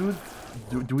to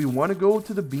do we want to go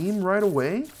to the beam right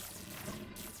away?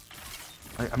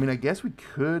 I mean, I guess we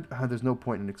could. There's no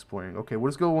point in exploring. Okay, we'll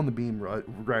just go on the beam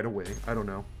right away. I don't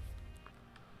know.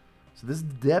 So this is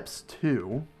Depths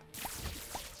 2.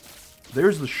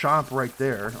 There's the shop right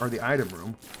there, or the item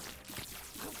room.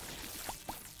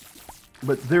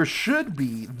 But there should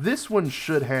be... This one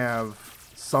should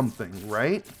have something,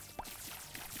 right?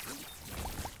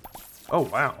 Oh,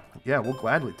 wow. Yeah, we'll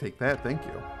gladly take that. Thank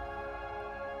you.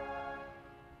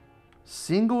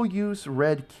 Single-use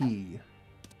red key.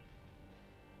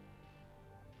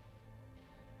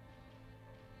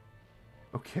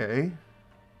 Okay.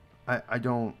 I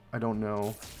don't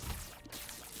know.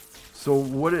 So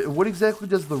what exactly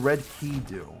does the red key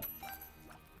do?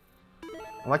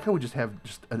 I like how we just have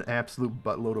just an absolute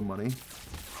buttload of money.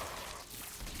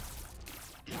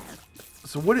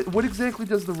 So what exactly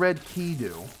does the red key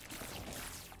do?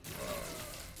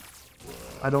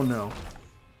 I don't know.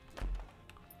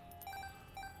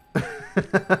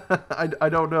 I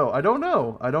don't know. I don't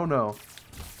know. I don't know.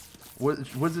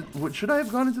 Was it? What, should I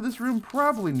have gone into this room?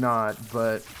 Probably not,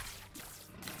 but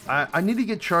I need to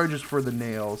get charges for the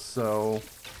nails, so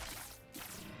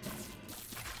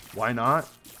why not?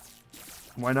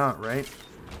 Why not, right?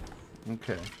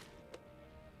 Okay.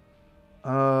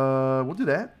 We'll do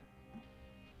that.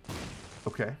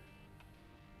 Okay.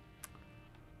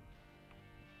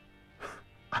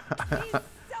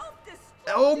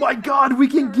 Oh my god, we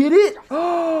can get it?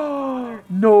 Oh,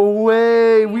 no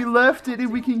way. We left it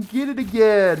and we can get it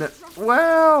again.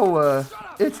 Wow.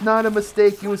 It's not a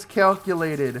mistake. It was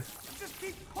calculated. You just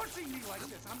keep pushing me like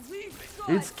this. I'm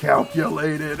leaving. It's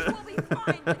calculated. We'll be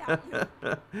fine without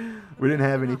you. We didn't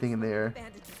have anything in there.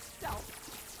 Bandage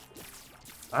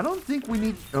yourself. I don't think we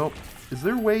need... Oh, is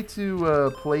there a way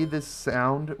to play this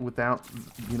sound without,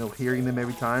 you know, hearing them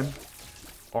every time?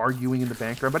 Arguing in the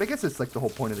background, but I guess it's like the whole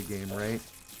point of the game, right?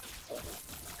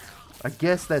 I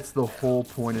guess that's the whole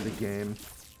point of the game.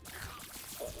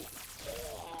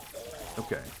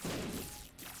 Okay.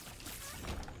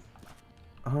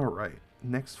 Alright.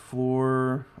 Next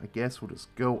floor. I guess we'll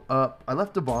just go up. I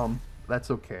left a bomb. That's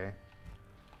okay.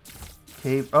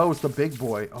 Cave. Oh, it's the big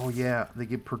boy. Oh, yeah. They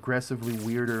get progressively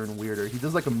weirder and weirder. He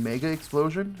does like a mega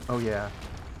explosion. Oh, yeah.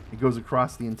 It goes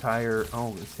across the entire...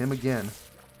 Oh, it's him again.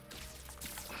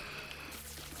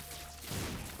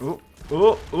 Oh,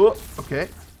 oh, oh, okay.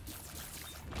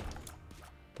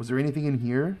 Was there anything in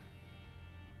here?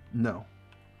 No.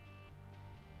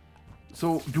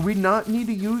 So, do we not need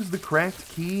to use the cracked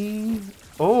key?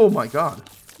 Oh my god.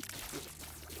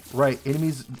 Right,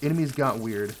 enemies got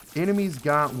weird. Enemies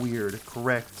got weird.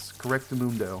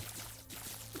 Correctamundo.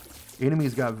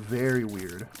 Enemies got very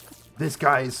weird. This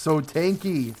guy is so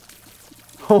tanky.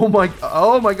 Oh my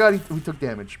god, he took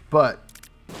damage, but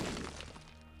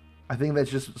I think that's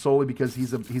just solely because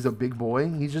he's a big boy.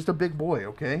 He's just a big boy,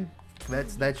 okay?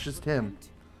 That's just him.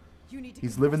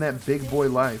 He's living that big boy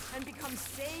life. And become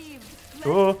saved.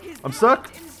 Oh, I'm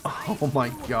stuck. Oh my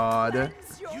god.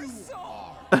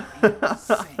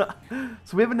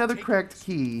 So we have another cracked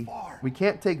key. We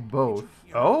can't take both.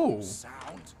 Oh.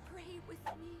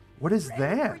 What is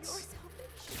that?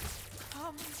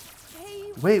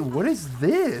 Wait, what is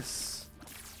this?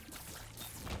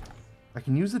 I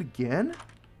can use it again?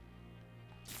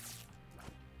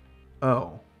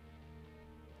 Oh.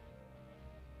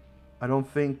 I don't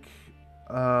think...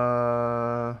 Okay.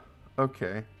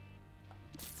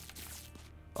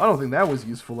 I don't think that was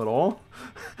useful at all.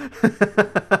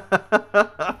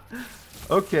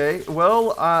 Okay,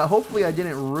 well, hopefully I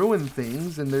didn't ruin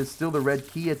things, and there's still the red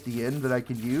key at the end that I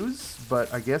could use,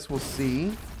 but I guess we'll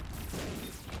see.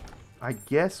 I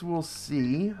guess we'll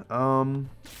see.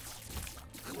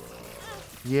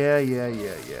 Yeah.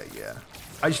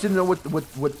 I just didn't know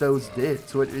what those did.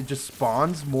 So it just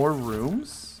spawns more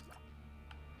rooms?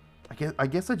 I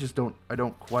guess I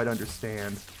don't quite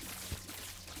understand.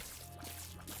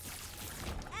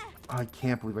 I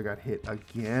can't believe I got hit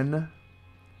again.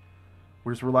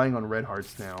 We're just relying on red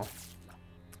hearts now.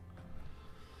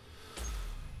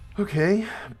 Okay,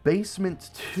 basement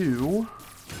 2.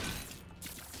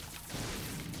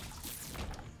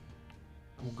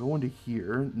 We'll go into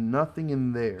here. Nothing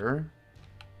in there.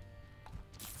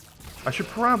 I should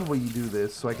probably do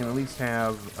this so I can at least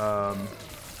have, so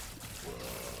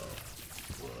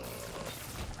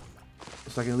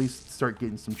I can at least start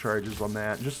getting some charges on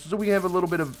that. Just so we have a little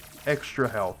bit of extra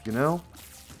health, you know?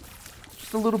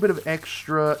 Just a little bit of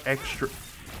extra.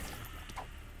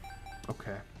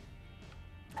 Okay.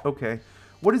 Okay.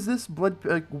 What is this? Blood,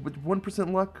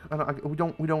 1% luck?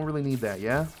 We don't really need that,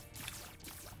 yeah?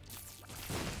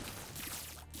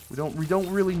 We don't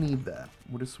really need that.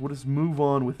 We'll just move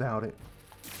on without it.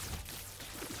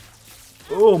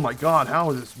 Oh my god, how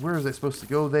is this? Where is I supposed to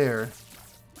go there?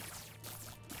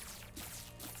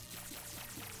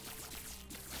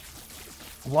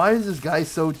 Why is this guy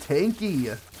so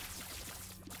tanky?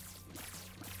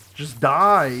 Just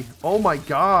die. Oh my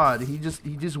god, he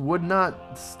just would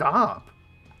not stop.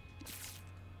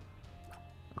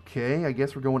 Okay, I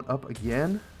guess we're going up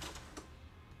again.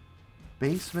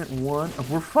 Basement 1.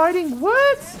 We're fighting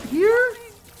what? Here?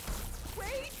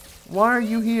 Why are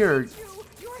you here?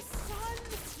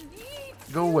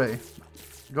 Go away.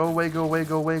 Go away, go away,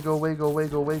 go away, go away, go away,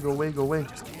 go away, go away, go away.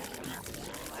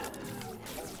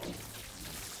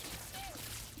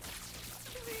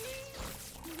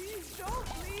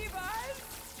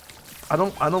 I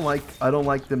don't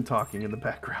like them talking in the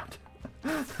background.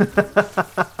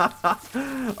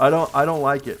 I don't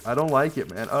like it. I don't like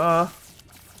it, man.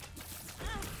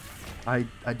 I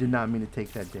did not mean to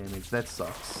take that damage. That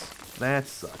sucks. That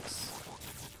sucks.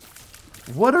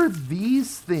 What are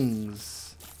these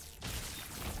things?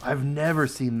 I've never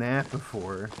seen that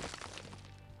before.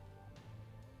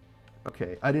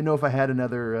 Okay, I didn't know if I had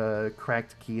another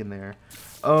cracked key in there.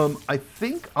 I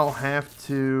think I'll have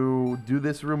to do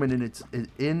this room in its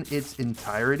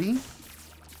entirety.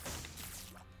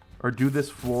 Or do this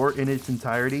floor in its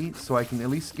entirety so I can at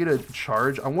least get a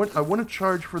charge. I want to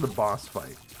charge for the boss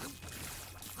fight.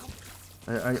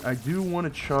 I do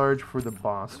want to charge for the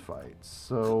boss fight.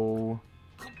 So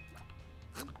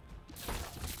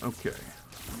okay.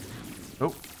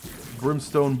 Oh,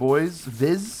 Brimstone Boys,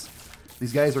 Viz.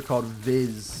 These guys are called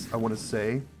Viz, I want to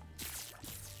say.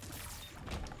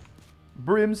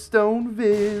 Brimstone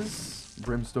Viz.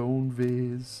 Brimstone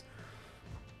Viz.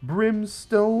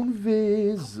 Brimstone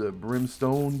Viz.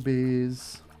 Brimstone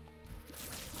Biz.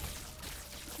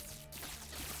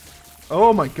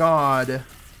 Oh my god.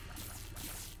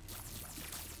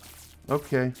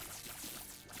 Okay.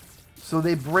 So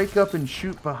they break up and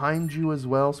shoot behind you as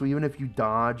well. So even if you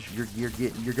dodge, you're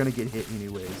gonna get hit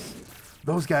anyways.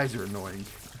 Those guys are annoying.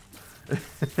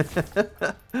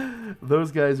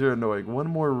 Those guys are annoying. One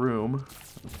more room.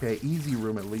 Okay, easy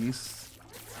room at least.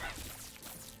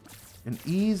 An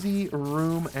easy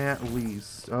room at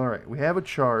least. All right, we have a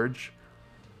charge.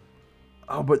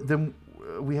 Oh, but then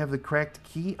we have the cracked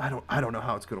key. I don't know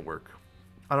how it's gonna work.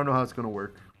 I don't know how it's gonna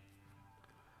work.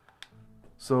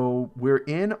 So we're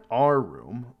in our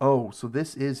room. Oh, so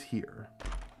this is here.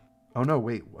 Oh no,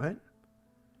 wait, what?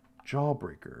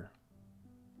 Jawbreaker.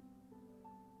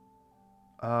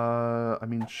 I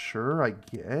mean, sure, I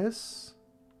guess.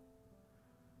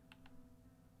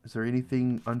 Is there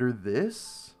anything under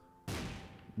this?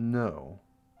 No.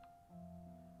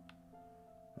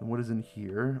 And what is in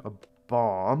here? A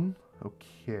bomb.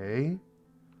 Okay.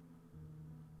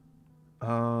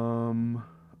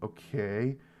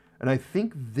 Okay. And I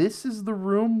think this is the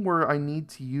room where I need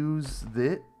to use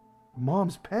the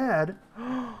mom's pad.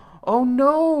 Oh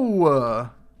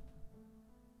no!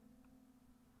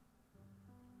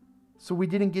 So we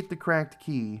didn't get the cracked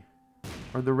key.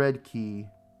 Or the red key.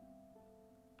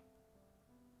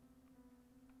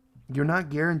 You're not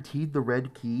guaranteed the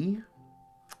red key?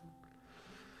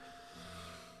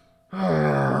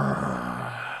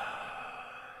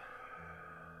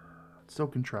 So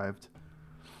contrived.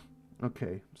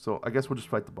 Okay, so I guess we'll just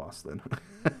fight the boss then.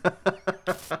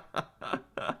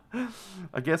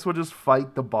 I guess we'll just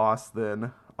fight the boss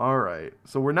then. Alright,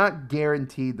 so we're not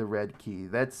guaranteed the red key.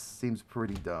 That seems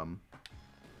pretty dumb.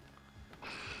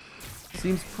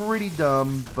 Seems pretty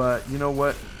dumb, but you know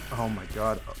what? Oh my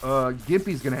god.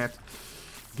 Gimpy's gonna have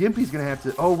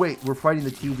to... Oh wait, we're fighting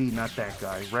the TV, not that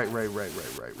guy. Right.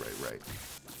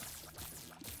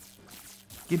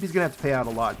 Gimpy's gonna have to pay out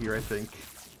a lot here, I think.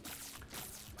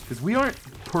 Because we aren't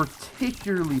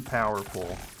particularly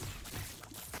powerful.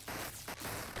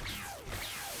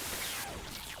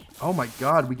 Oh my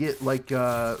god, we get like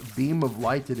beam of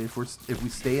lighted if we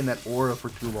stay in that aura for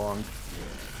too long.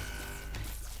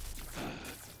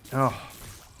 Oh.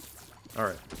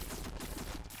 Alright.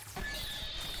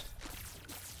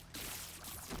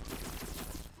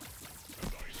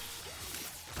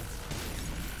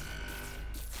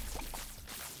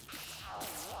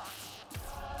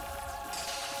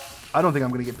 I don't think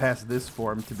I'm going to get past this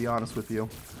form, to be honest with you.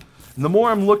 And the more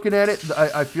I'm looking at it,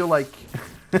 I feel like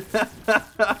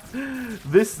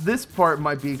this part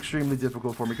might be extremely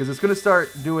difficult for me because it's going to start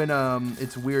doing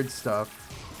its weird stuff.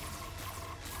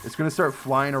 It's going to start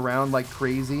flying around like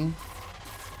crazy.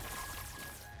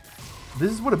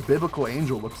 This is what a biblical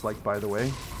angel looks like, by the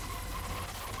way.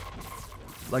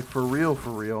 Like, for real, for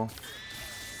real.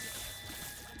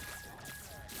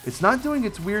 It's not doing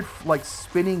its weird, like,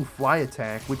 spinning fly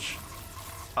attack, which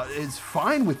is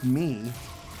fine with me.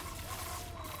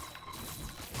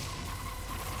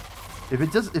 If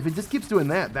it just keeps doing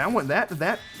that one,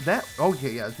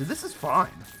 okay, yeah, this is fine.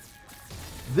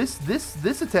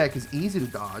 This attack is easy to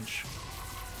dodge.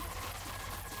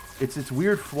 It's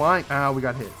weird flying. Ah, we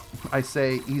got hit. I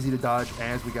say easy to dodge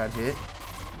as we got hit.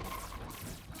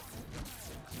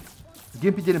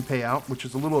 Gimpy didn't pay out, which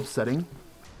is a little upsetting.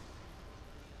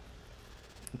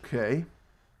 Okay.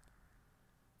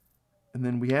 And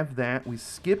then we have that. We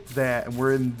skip that, and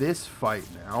we're in this fight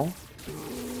now.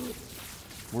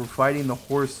 We're fighting the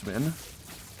horsemen.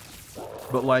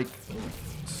 But, like,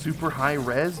 super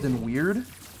high-resed and weird.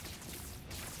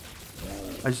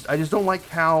 I just don't like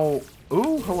how...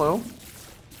 Ooh, hello.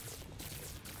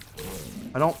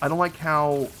 I don't like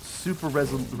how super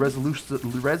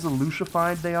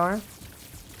resolution-fied they are.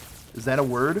 Is that a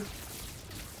word?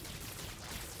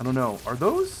 I don't know. Are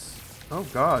those... Oh,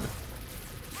 God.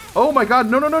 Oh, my God.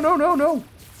 No, no, no, no, no, no.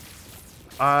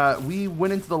 We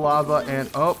went into the lava, and,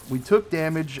 oh, we took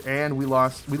damage, and we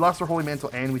lost our Holy Mantle,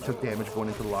 and we took damage going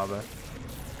into the lava.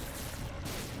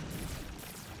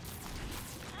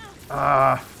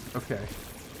 Okay.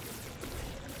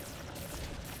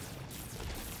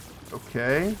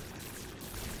 Okay.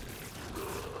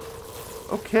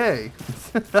 Okay.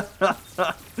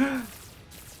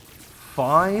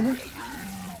 Fine.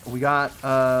 We got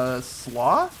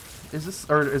sloth? Is this,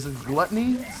 or is it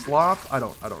gluttony? Sloth? I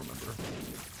don't remember.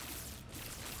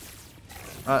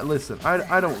 Listen,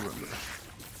 I don't remember.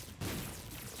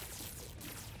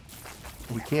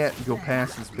 We can't go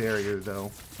past this barrier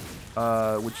though.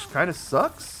 Which kind of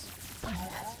sucks.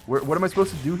 What am I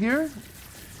supposed to do here?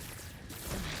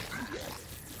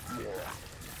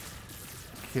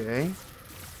 Okay.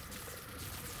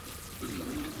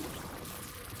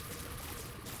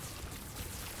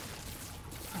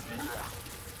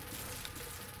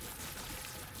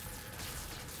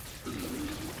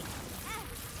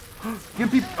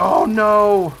 Gimpy! Oh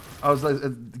no! I was like,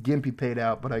 Gimpy paid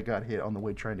out, but I got hit on the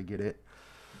way trying to get it.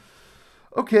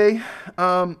 Okay,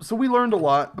 so we learned a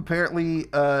lot. Apparently,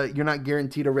 you're not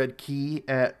guaranteed a red key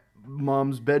at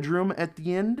Mom's bedroom at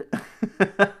the end.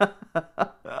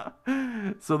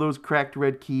 So those cracked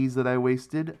red keys that I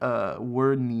wasted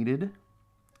were needed.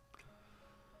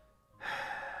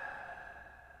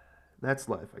 That's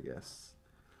life, I guess.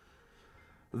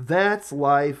 That's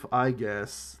life, I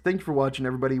guess. Thank you for watching,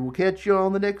 everybody. We'll catch you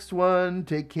on the next one.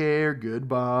 Take care.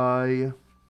 Goodbye.